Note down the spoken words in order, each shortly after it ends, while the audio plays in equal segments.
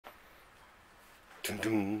Dun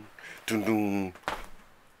dun dun dun.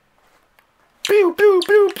 Pew pew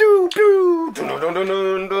pew pew pew. Dun dun dun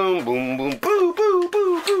dun dun. Boom boom boo boo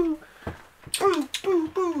boo boo. Boo boo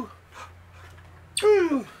boo.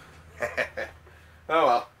 Boo. Oh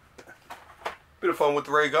well. Bit of fun with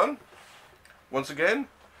the ray gun. Once again,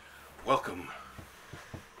 welcome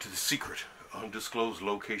to the secret, undisclosed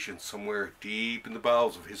location somewhere deep in the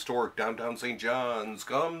bowels of historic downtown St. John's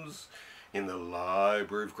comes in the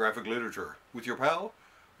Library of Graphic Literature with your pal,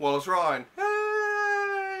 Wallace Ryan.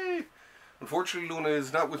 Hey! Unfortunately, Luna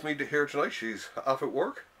is not with me here tonight. She's off at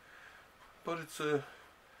work. But it's a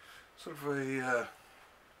sort of a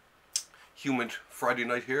humid Friday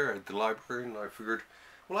night here at the library, and I figured,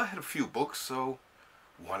 well, I had a few books, so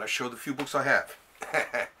why not show the few books I have?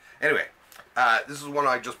 Anyway, this is one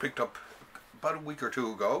I just picked up about a week or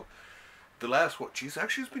two ago. The last one, geez,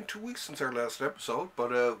 actually it's been 2 weeks since our last episode,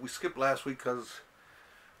 but we skipped last week because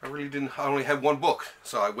I only had one book,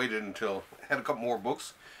 so I waited until I had a couple more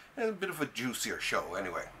books, and a bit of a juicier show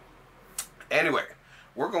anyway.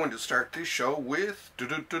 We're going to start this show with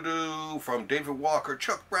from David Walker,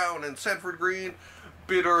 Chuck Brown, and Sanford Green,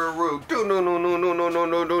 Bitterroot.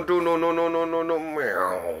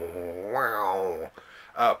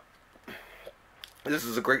 This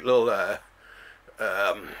is a great little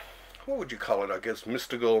what would you call it? I guess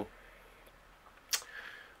mystical.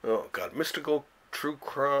 Oh God, mystical true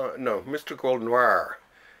crime. No, mystical noir,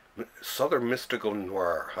 Southern mystical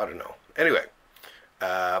noir. I don't know. Anyway,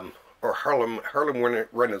 or Harlem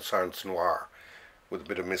Renaissance noir with a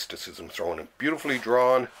bit of mysticism thrown in. Beautifully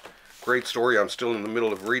drawn, great story. I'm still in the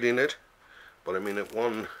middle of reading it, but I mean it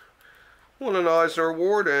won an Eisner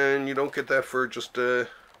Award, and you don't get that for just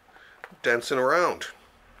dancing around.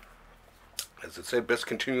 As it said, best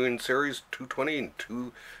continuing series 220 in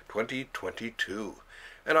 2022.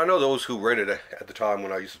 And I know those who read it at the time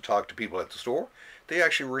when I used to talk to people at the store, they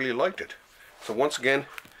actually really liked it. So once again,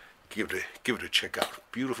 give it a check out.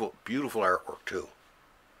 Beautiful artwork too.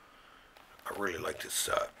 I really like this.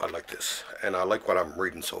 I like this, and I like what I'm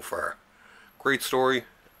reading so far. Great story,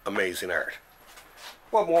 amazing art.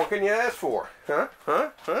 What more can you ask for? Huh?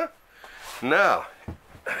 Now,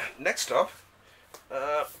 next up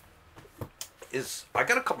is I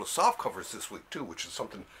got a couple of soft covers this week too, which is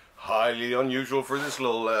something highly unusual for this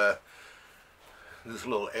little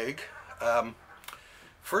egg.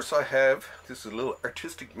 First I have, this is a little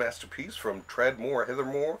artistic masterpiece from Tradmore,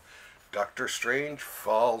 Heathermore, Doctor Strange,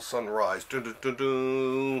 Fall Sunrise. Dun, dun, dun,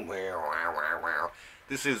 dun. Wow.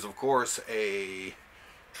 This is of course a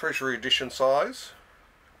Treasury edition size,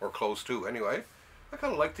 or close to anyway. I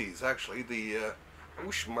kind of like these actually. I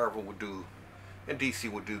wish Marvel would do, and DC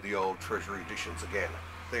would do the old Treasury editions again.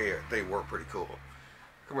 They were pretty cool.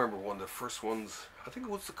 I can remember one of the first ones, I think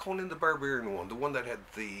it was the Conan the Barbarian one, the one that had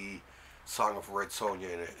the Song of Red Sonja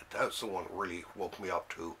in it. That's the one that really woke me up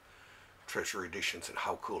to Treasury editions and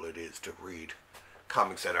how cool it is to read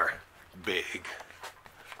comics that are big.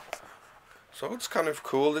 So it's kind of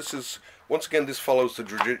cool. This is, once again, this follows the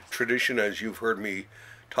tradition, as you've heard me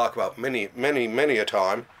talk about many a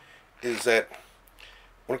time, is that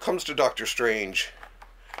when it comes to Doctor Strange,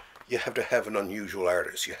 you have to have an unusual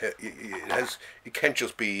artist. It can't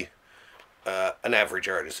just be an average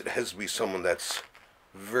artist. It has to be someone that's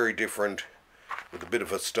very different, with a bit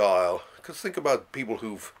of a style. Because think about people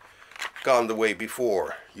who've gone the way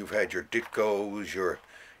before. You've had your Ditkos, your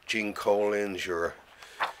Gene Colins, your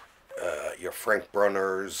Frank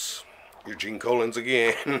Brunners, your Gene Colins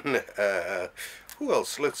again. Who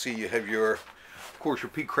else? Let's see. You have of course, your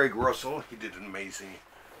P. Craig Russell. He did a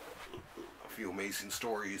few amazing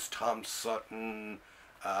stories. Tom Sutton,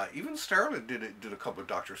 even Starlin did a couple of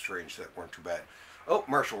Doctor Strange that weren't too bad. Oh,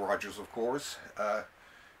 Marshall Rogers, of course.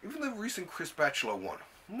 Even the recent Chris Bachalo one,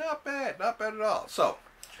 not bad at all. So,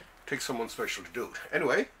 take someone special to do it.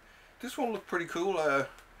 Anyway, this one looked pretty cool,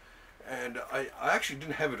 and I actually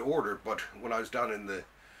didn't have it ordered, but when I was down in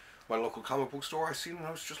my local comic book store, I seen it and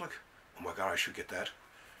I was just like, oh my God, I should get that.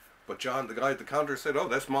 But John, the guy at the counter, said, oh,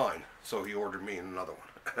 that's mine. So he ordered me another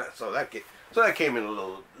one. so that came in a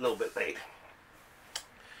little bit late.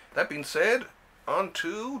 That being said, on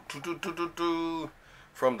to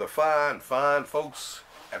from the fine folks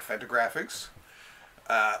at Fantagraphics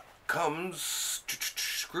comes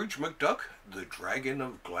Scrooge McDuck, The Dragon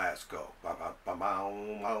of Glasgow.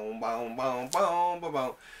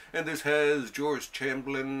 And this has George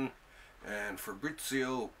Chamberlain and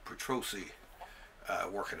Fabrizio Petrosi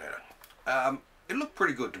working at it. It looked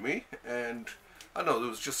pretty good to me, and I know there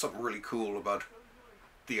was just something really cool about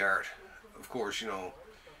the art. Of course, you know,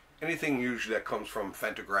 anything usually that comes from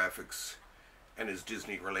Fantagraphics and is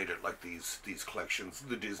Disney related, like these collections,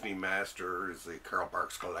 the Disney Masters, the Carl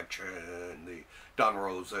Barks collection, the Don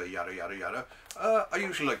Rosa, yada yada yada. I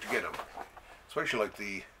usually like to get them, especially like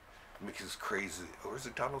the Mickey's Crazy, or is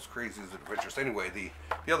it Donald's Crazy Adventures? Anyway, the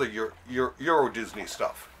other Euro Disney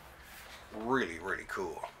stuff, really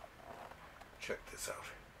cool. Check this out.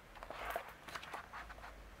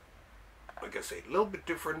 Like I say, a little bit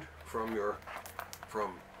different from your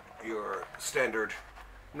standard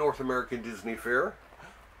North American Disney fare,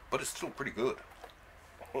 but it's still pretty good.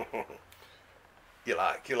 You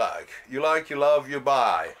love, you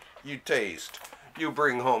buy, you taste, you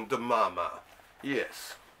bring home to mama.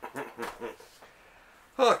 Yes.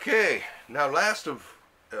 Okay, now last of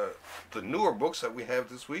the newer books that we have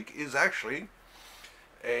this week is actually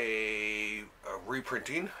a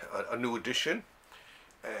reprinting, a new edition.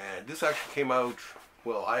 And this actually came out,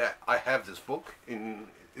 well, I have this book in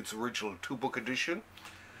its original 2-book edition,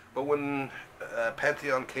 but when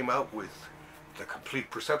Pantheon came out with the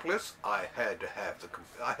Complete Persepolis, I had to have it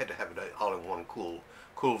all in one cool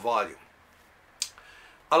volume.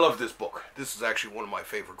 I love this book. This is actually one of my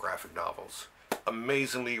favorite graphic novels.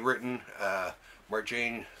 Amazingly written.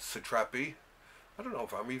 Marjane Satrapi. I don't know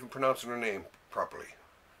if I'm even pronouncing her name properly.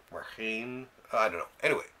 Marjane, I don't know.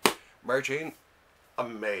 Anyway, Marjane,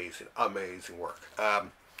 amazing work.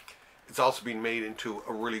 It's also been made into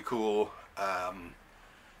a really cool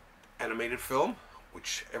animated film,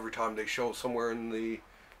 which every time they show somewhere in the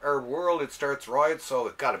Arab world, it starts right, so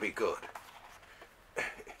it got to be good.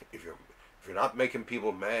 If you're not making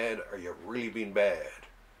people mad, are you really being bad?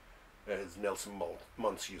 As Nelson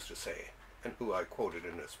Muntz used to say, and who I quoted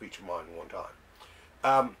in a speech of mine one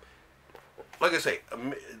time. Like I say,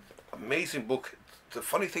 amazing book. The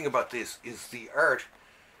funny thing about this is the art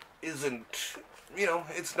isn't,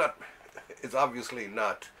 it's obviously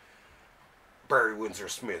not Barry Windsor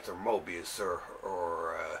Smith or Mobius or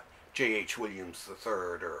J.H. Williams III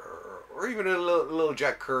or even a little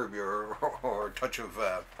Jack Kirby or a touch of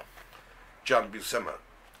John Buscema.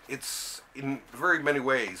 It's, in very many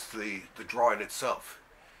ways, the drawing itself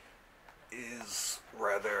is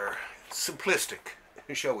rather simplistic,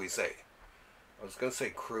 shall we say. I was going to say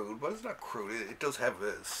crude, but it's not crude. It does have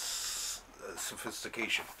a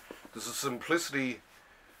sophistication. There's a simplicity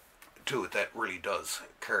to it that really does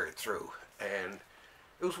carry it through. And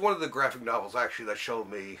it was one of the graphic novels, actually, that showed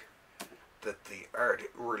me that the art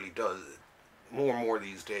really does, more and more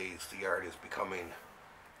these days, the art is becoming,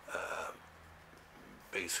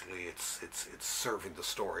 basically, it's serving the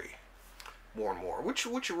story more and more, which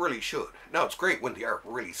it really should. Now, it's great when the art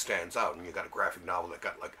really stands out and you got a graphic novel that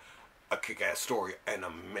got, like, a kick-ass story and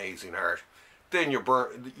amazing art. Then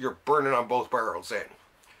you're burning on both barrels then.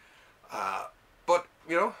 But,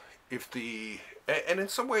 and in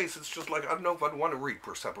some ways it's just like, I don't know if I'd want to read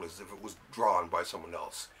Persepolis if it was drawn by someone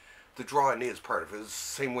else. The drawing is part of it. It's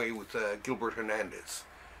the same way with Gilbert Hernandez,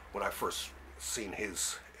 when I first seen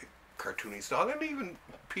his cartoony style, and even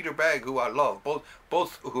Peter Bagg, who I love,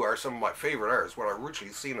 both who are some of my favorite artists. When I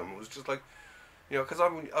originally seen him, it was just like, because I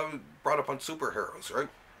was brought up on superheroes, right?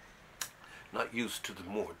 Not used to the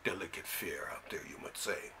more delicate fare out there, you might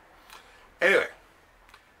say. Anyway,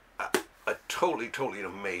 a totally an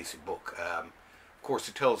amazing book. Of course,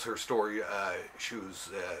 it tells her story. She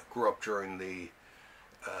grew up during the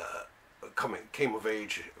came of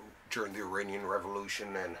age during the Iranian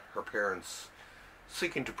Revolution, and her parents,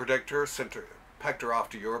 seeking to protect her, packed her off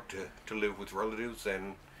to Europe to live with relatives,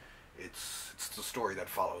 and it's the story that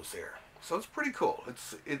follows there. So it's pretty cool.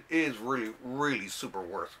 It is really super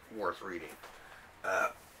worth reading.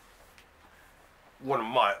 One of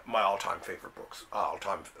my all-time favorite books.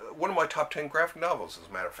 One of my top 10 graphic novels, as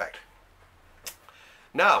a matter of fact.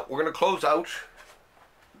 Now we're going to close out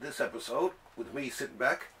this episode with me sitting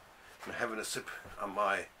back and having a sip on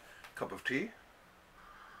my cup of tea.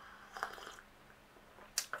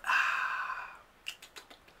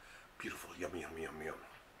 Beautiful, yummy.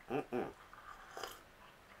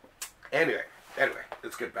 Anyway,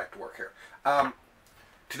 let's get back to work here.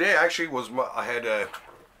 Today actually was I had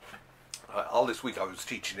all this week I was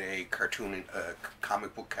teaching a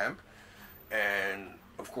comic book camp, and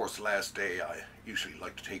of course the last day I usually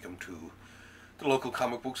like to take them to the local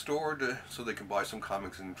comic book store so they can buy some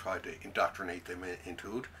comics and try to indoctrinate them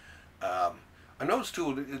into it. I noticed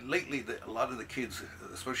too lately that a lot of the kids,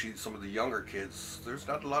 especially some of the younger kids, there's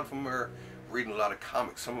not a lot of them are reading a lot of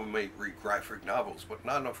comics. Some of them may read graphic novels, but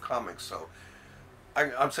not enough comics. So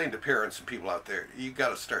I'm saying to parents and people out there, you got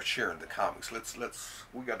to start sharing the comics. We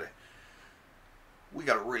got to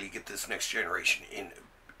really get this next generation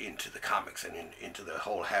into the comics and into the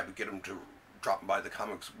whole habit. Get them to drop by the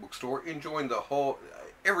comics book store, enjoying the whole.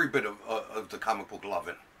 every bit of the comic book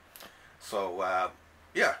loving. So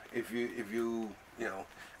yeah, if you you know,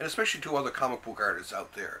 and especially to other comic book artists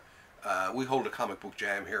out there, we hold a comic book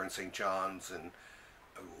jam here in St. John's, and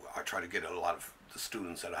I try to get a lot of the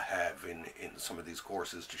students that I have in some of these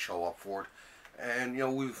courses to show up for it. And you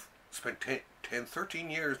know, we've spent 13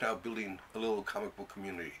 years now building a little comic book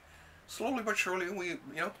community. Slowly but surely,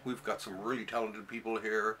 we've got some really talented people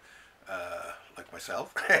here, like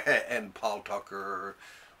myself and Paul Tucker,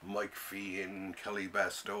 Mike Fee, and Kelly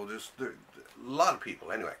Bastow. There's a lot of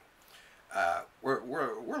people. Anyway,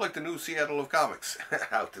 we're like the new Seattle of comics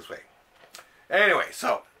out this way. Anyway,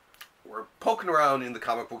 so we're poking around in the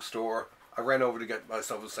comic book store. I ran over to get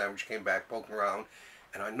myself a sandwich, came back poking around,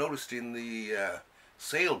 and I noticed in the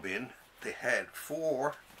sale bin they had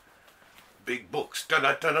 4 big books.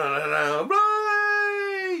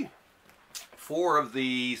 4 of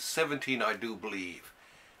the 17, I do believe.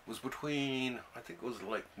 It was between, I think it was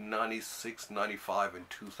like 96, 95, and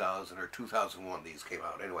 2000, or 2001 these came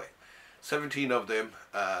out. Anyway, 17 of them,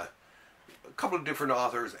 a couple of different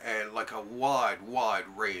authors, and like a wide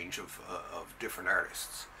range of different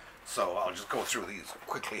artists. So I'll just go through these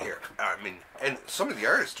quickly here. I mean, and some of the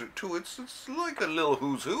artists too, it's like a little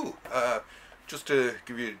who's who. Just to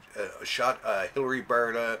give you a shot, Hilary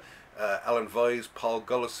Barta, Alan Weiss, Paul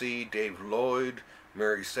Gullacy, Dave Lloyd,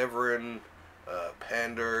 Mary Severin,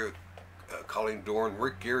 Pander, Colleen Dorn,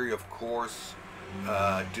 Rick Geary, of course,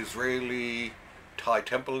 Disraeli, Ty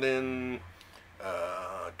Templeton,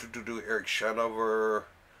 Eric Shanover,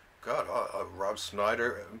 God, Rob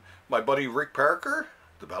Snyder, my buddy Rick Parker,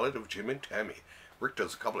 The Ballad of Jim and Tammy. Rick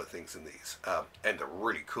does a couple of things in these, and they're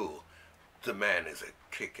really cool. The man is a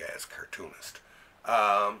kick-ass cartoonist.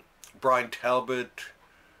 Brian Talbot,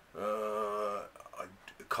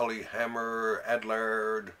 Cully Hammer,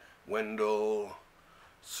 Adlard, Wendell,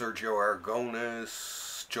 Sergio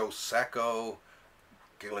Aragonis, Joe Sacco,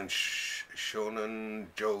 Galen Shonen,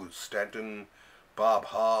 Joe Stanton, Bob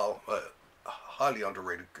Hall, highly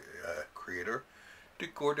underrated creator,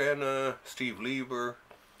 Dick Gordana, Steve Lieber,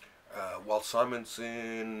 Walt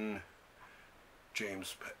Simonson,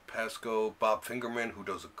 James Pascoe, Bob Fingerman, who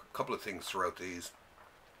does a couple of things throughout these.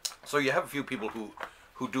 So you have a few people who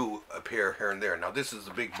do appear here and there. Now this is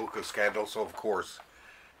the big book of scandals, so of course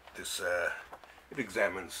this it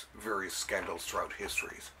examines various scandals throughout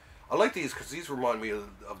histories. I like these because these remind me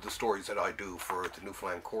of the stories that I do for the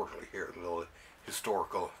Newfoundland Quarterly here, the little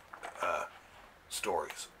historical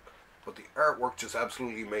stories. But the artwork just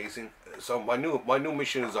absolutely amazing. So my new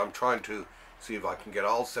mission is I'm trying to see if I can get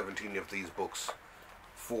all 17 of these books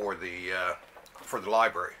for the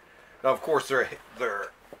library. Now, of course,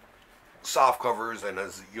 they're soft covers, and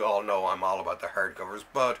as you all know, I'm all about the hard covers.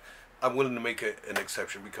 But I'm willing to make an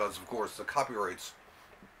exception because, of course, the copyrights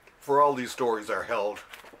for all these stories are held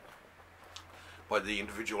by the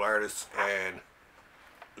individual artists. And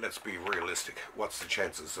let's be realistic: what's the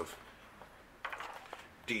chances of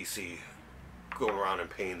DC going around and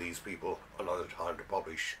paying these people another time to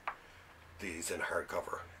publish these in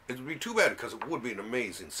hardcover? It would be too bad because it would be an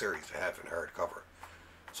amazing series to have in hardcover.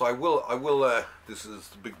 So I will, this is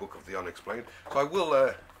the big book of the unexplained, so I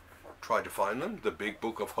will try to find them. The big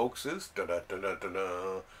book of hoaxes,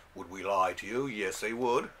 would we lie to you? Yes, they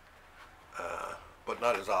would, but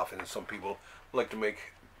not as often as some people like to make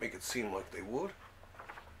it seem like they would.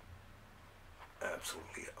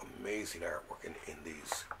 Absolutely amazing artwork in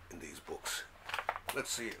these books.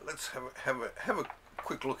 Let's see, let's have a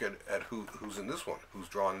quick look at who's in this one, who's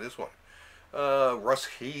drawing this one. Russ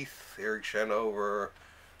Heath, Eric Shanover,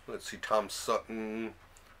 let's see, Tom Sutton,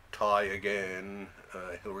 Ty again,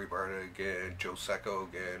 Hilary Barta again, Joe Sacco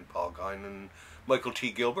again, Paul Guinan, Michael T.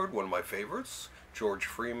 Gilbert, one of my favorites, George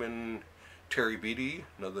Freeman, Terry Beattie,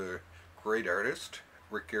 another great artist,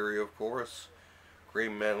 Rick Geary, of course,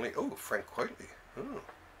 Graham Manley, oh, Frank Quitely, oh.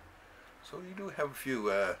 So you do have a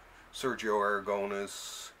few, Sergio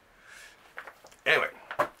Aragonis. Anyway,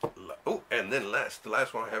 oh, and then the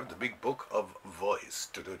last one I have, the big book of voice.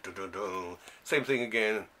 Same thing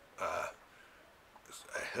again.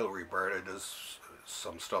 Hilary Barta does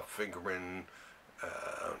some stuff. Fingerman,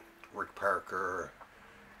 Rick Parker.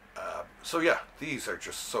 So yeah, these are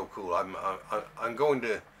just so cool. I'm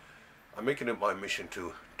making it my mission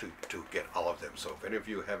to get all of them. So if any of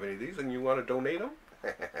you have any of these and you want to donate them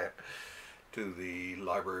to the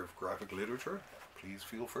Library of Graphic Literature, please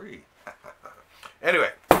feel free.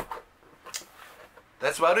 Anyway,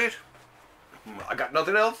 that's about it. I got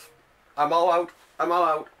nothing else. I'm all out. I'm all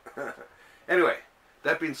out. Anyway,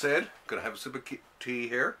 that being said, gonna have a sip of tea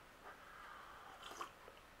here.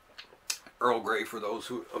 Earl Grey for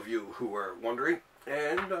those of you who are wondering.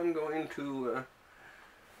 And I'm going to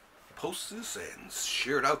post this and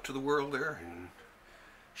share it out to the world there, and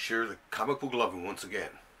share the comic book loving once again.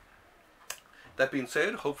 That being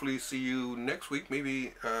said, hopefully see you next week.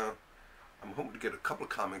 Maybe I'm hoping to get a couple of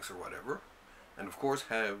comics or whatever, and of course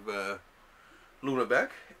have Luna back.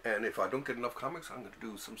 And if I don't get enough comics, I'm going to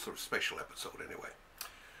do some sort of special episode anyway.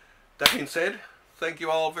 That being said, thank you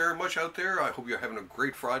all very much out there. I hope you're having a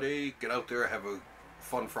great Friday. Get out there, have a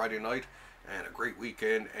fun Friday night, and a great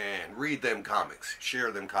weekend, and read them comics. Share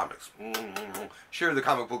them comics. Share the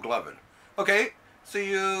comic book loving. Okay, see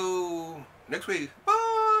you next week.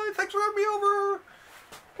 Bye. Thanks for having me over.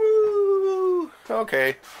 Woo.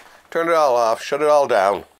 Okay, turn it all off. Shut it all down.